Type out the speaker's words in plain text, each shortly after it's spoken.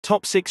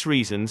Top 6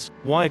 reasons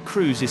why a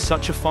cruise is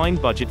such a fine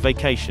budget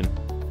vacation.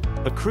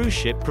 A cruise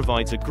ship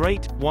provides a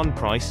great,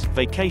 one-price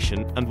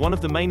vacation, and one of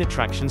the main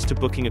attractions to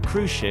booking a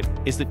cruise ship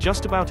is that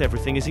just about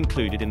everything is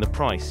included in the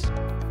price.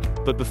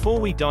 But before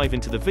we dive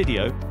into the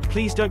video,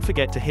 please don't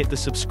forget to hit the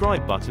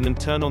subscribe button and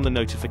turn on the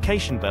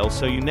notification bell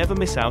so you never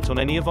miss out on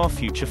any of our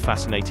future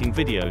fascinating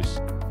videos.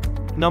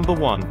 Number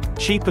 1.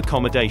 Cheap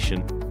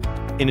accommodation.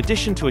 In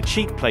addition to a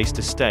cheap place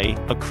to stay,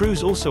 a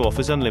cruise also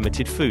offers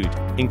unlimited food,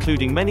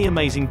 including many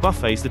amazing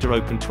buffets that are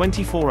open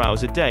 24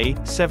 hours a day,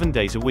 7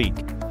 days a week.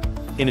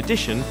 In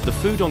addition, the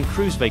food on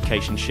cruise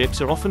vacation ships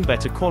are often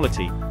better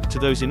quality, to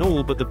those in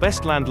all but the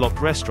best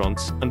landlocked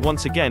restaurants, and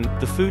once again,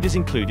 the food is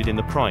included in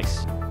the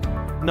price.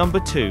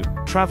 Number 2.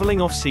 Traveling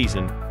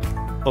off-season.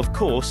 Of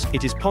course,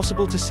 it is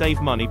possible to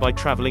save money by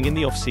traveling in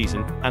the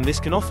off-season, and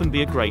this can often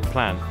be a great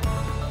plan.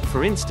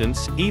 For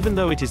instance, even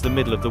though it is the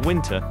middle of the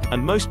winter,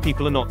 and most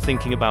people are not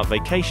thinking about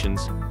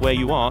vacations, where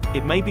you are,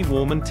 it may be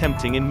warm and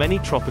tempting in many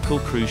tropical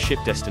cruise ship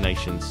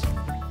destinations.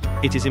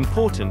 It is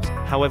important,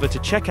 however, to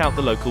check out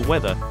the local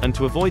weather, and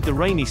to avoid the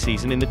rainy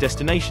season in the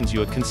destinations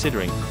you are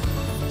considering.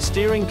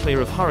 Steering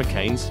clear of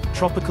hurricanes,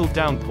 tropical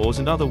downpours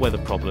and other weather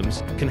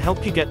problems can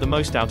help you get the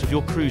most out of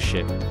your cruise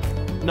ship.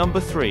 Number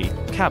 3.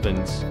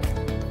 Cabins.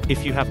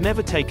 If you have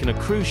never taken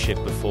a cruise ship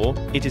before,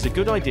 it is a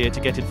good idea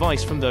to get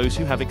advice from those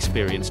who have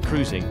experienced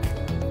cruising.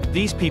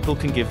 These people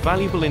can give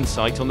valuable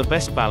insight on the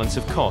best balance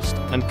of cost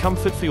and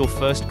comfort for your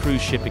first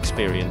cruise ship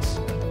experience.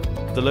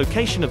 The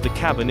location of the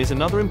cabin is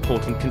another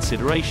important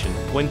consideration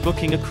when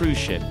booking a cruise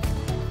ship.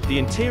 The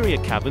interior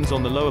cabins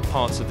on the lower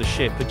parts of the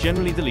ship are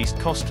generally the least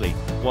costly,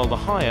 while the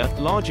higher,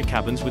 larger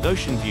cabins with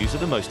ocean views are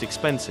the most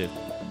expensive.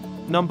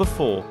 Number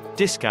 4.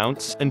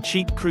 Discounts and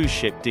cheap cruise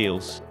ship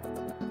deals.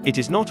 It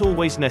is not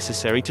always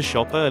necessary to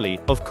shop early,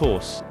 of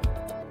course.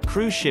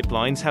 Cruise ship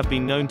lines have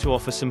been known to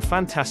offer some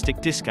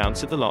fantastic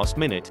discounts at the last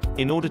minute,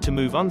 in order to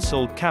move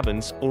unsold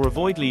cabins, or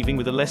avoid leaving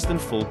with a less than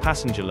full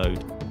passenger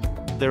load.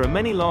 There are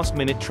many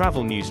last-minute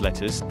travel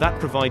newsletters that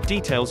provide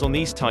details on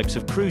these types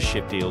of cruise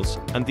ship deals,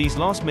 and these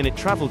last-minute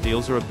travel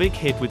deals are a big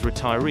hit with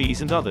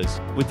retirees and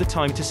others, with the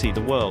time to see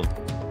the world.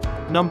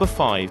 Number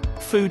 5.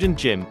 Food and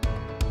gym.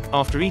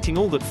 After eating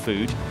all that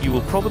food, you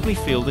will probably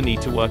feel the need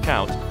to work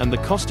out, and the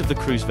cost of the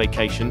cruise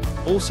vacation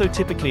also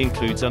typically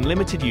includes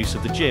unlimited use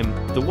of the gym,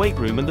 the weight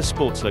room and the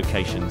sports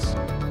locations.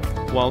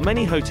 While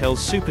many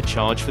hotels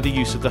supercharge for the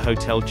use of the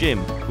hotel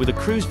gym, with a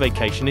cruise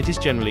vacation it is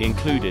generally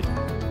included.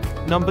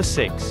 Number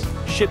 6.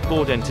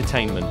 Shipboard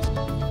entertainment.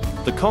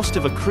 The cost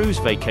of a cruise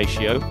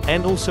vacation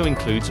also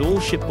includes all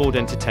shipboard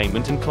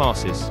entertainment and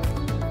classes.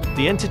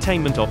 The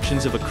entertainment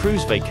options of a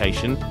cruise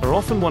vacation are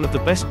often one of the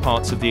best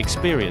parts of the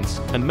experience,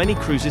 and many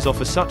cruises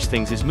offer such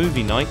things as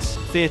movie nights,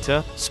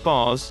 theater,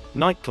 spas,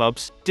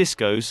 nightclubs,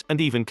 discos, and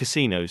even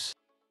casinos.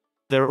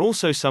 There are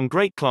also some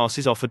great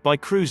classes offered by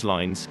cruise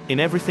lines, in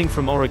everything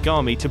from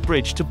origami to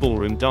bridge to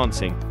ballroom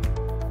dancing.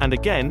 And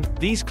again,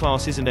 these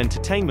classes and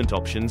entertainment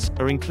options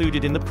are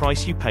included in the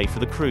price you pay for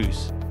the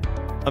cruise.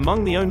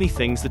 Among the only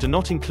things that are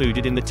not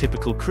included in the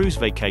typical cruise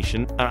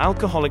vacation are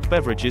alcoholic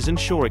beverages and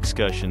shore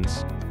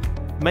excursions.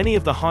 Many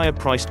of the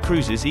higher-priced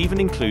cruises even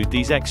include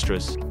these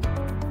extras.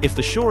 If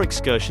the shore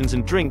excursions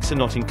and drinks are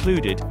not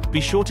included,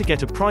 be sure to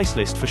get a price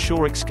list for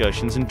shore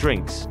excursions and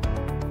drinks.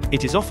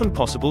 It is often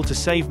possible to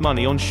save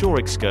money on shore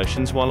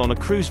excursions while on a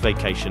cruise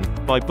vacation,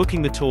 by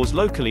booking the tours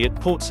locally at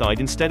portside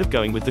instead of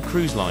going with the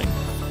cruise line.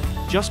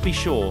 Just be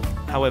sure,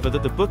 however,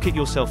 that the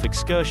book-it-yourself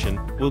excursion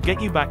will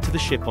get you back to the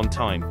ship on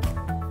time.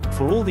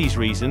 For all these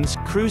reasons,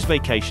 cruise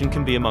vacation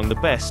can be among the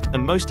best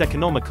and most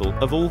economical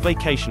of all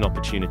vacation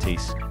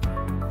opportunities.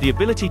 The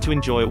ability to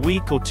enjoy a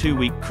week or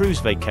 2-week cruise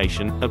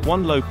vacation at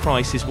one low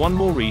price is one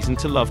more reason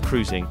to love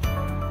cruising.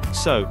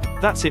 So,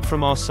 that's it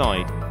from our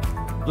side.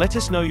 Let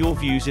us know your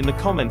views in the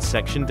comments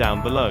section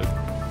down below.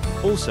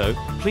 Also,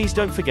 please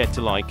don't forget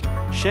to like,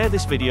 share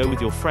this video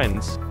with your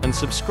friends, and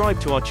subscribe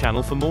to our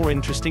channel for more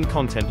interesting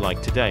content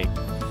like today.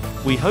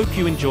 We hope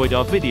you enjoyed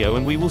our video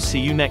and we will see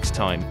you next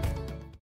time.